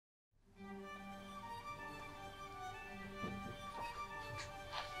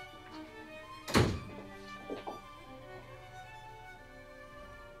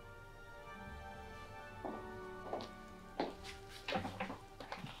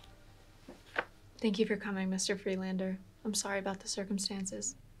Thank you for coming, Mr. Freelander. I'm sorry about the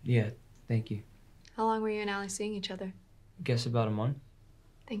circumstances. Yeah, thank you. How long were you and Allie seeing each other? Guess about a month.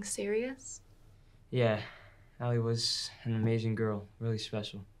 Things serious? Yeah, Allie was an amazing girl, really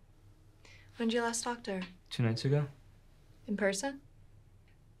special. When did you last talk to her? 2 nights ago? In person?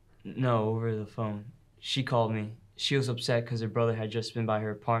 No, over the phone. She called me. She was upset because her brother had just been by her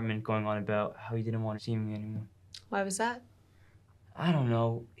apartment going on about how he didn't want to see me anymore. Why was that? I don't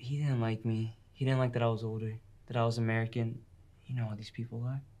know. He didn't like me. He didn't like that I was older, that I was American. You know how these people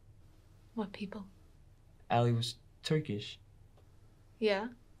are. What people? Allie was Turkish. Yeah?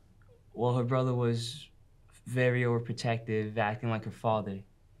 Well, her brother was very overprotective, acting like her father.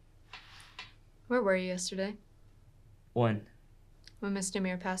 Where were you yesterday? When? When Miss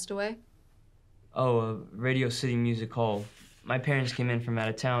Demir passed away? Oh, Radio City Music Hall. My parents came in from out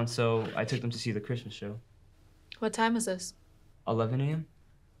of town, so I took them to see the Christmas show. What time was this? 11 a.m.?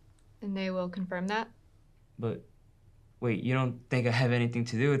 And they will confirm that? But, wait, you don't think I have anything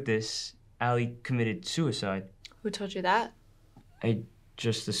to do with this? Allie committed suicide. Who told you that? I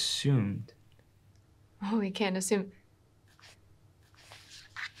just assumed. Oh, we can't assume.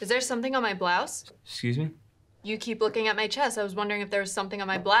 Is there something on my blouse? Excuse me? You keep looking at my chest. I was wondering if there was something on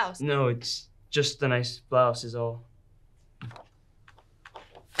my blouse. No, it's just a nice blouse is all.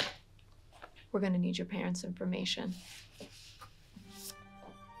 We're gonna need your parents' information.